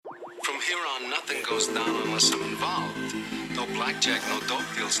here on, nothing goes down unless I'm involved. No blackjack, no dope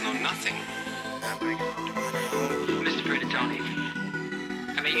deals, no nothing. Mr. Pretty Tony,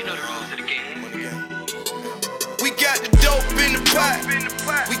 I mean, you know the rules of the game. We got the dope in the pot.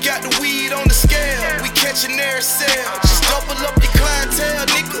 We got the weed on the scale. We catching every sale. Just double up your clientele,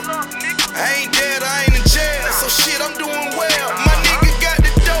 nigga. I ain't dead, I ain't in jail. So shit, I'm doing well. My nigga got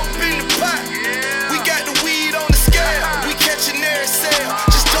the dope in the pot. We got the weed on the scale. We catching every sale.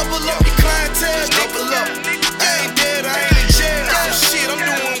 Just double up your clientele, double up. I ain't dead, I ain't in jail. So shit, I'm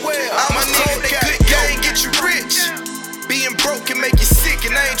doing well. My nigga got good game, get you rich. Being broke can make you sick,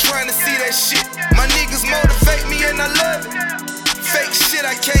 and I ain't trying to see that shit. My niggas motivate me and I love it. Fake shit,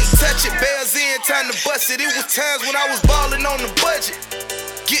 I can't touch it. Bells in, time to bust it. It was times when I was ballin' on the budget.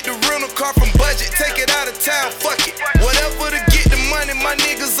 Get the rental car from budget, take it out of town, fuck it. Whatever to get the money, my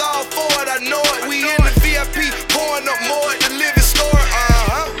niggas all for it, I know it. We in the VIP, pouring up more at the living store,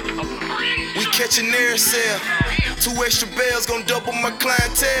 We catching every sale. 2 extra bells gon' double my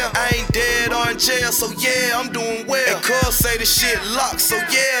clientele. I ain't dead or in jail, so yeah, I'm doing well. And cuz say the shit locked, so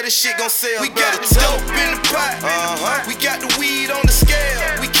yeah, this shit gon' sell. We got the dope in the pot, We got the weed on the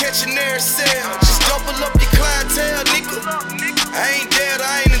scale. We catching every sale. Just double up your clientele, nigga. I ain't dead,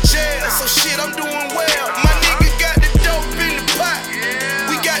 I ain't in jail, so shit, I'm doing well. My nigga got the dope in the pot.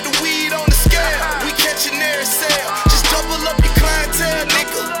 We got the weed on the scale. We catching every sale. Just double up your clientele,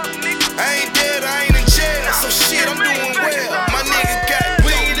 nigga. I ain't dead, I ain't in jail, so shit, I'm doing well. My nigga got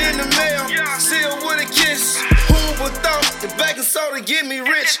weed in the mail, sealed with a kiss. Who would thought the baking soda get me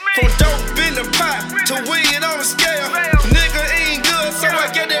rich? From dope in the pot to weed on the scale. Nigga ain't good, so I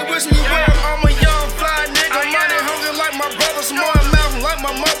get that wish me well. I'm a young fly nigga, money hungry like my brother, smart mouth like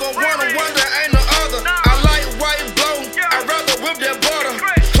my mother. Wanna wonder ain't no other. I like white blow, I'd rather whip that butter.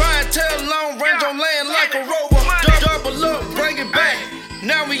 Clientele long range on land like a rover. Double up, bring it back.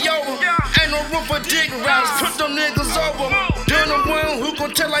 Now we over. Ain't no room for dick rounds. Put them niggas over. Then the one who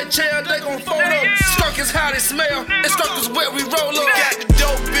gon' tell like chair, they gon' fold up. Skunk is how they smell. And skunk is where we roll up. We got the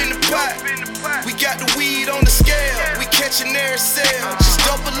dope in the pot. We got the weed on the scale. We catching every sale. Just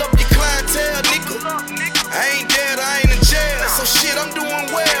double up your clientele, nigga. I ain't dead, I ain't in jail. So shit, I'm doing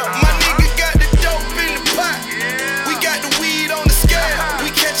well.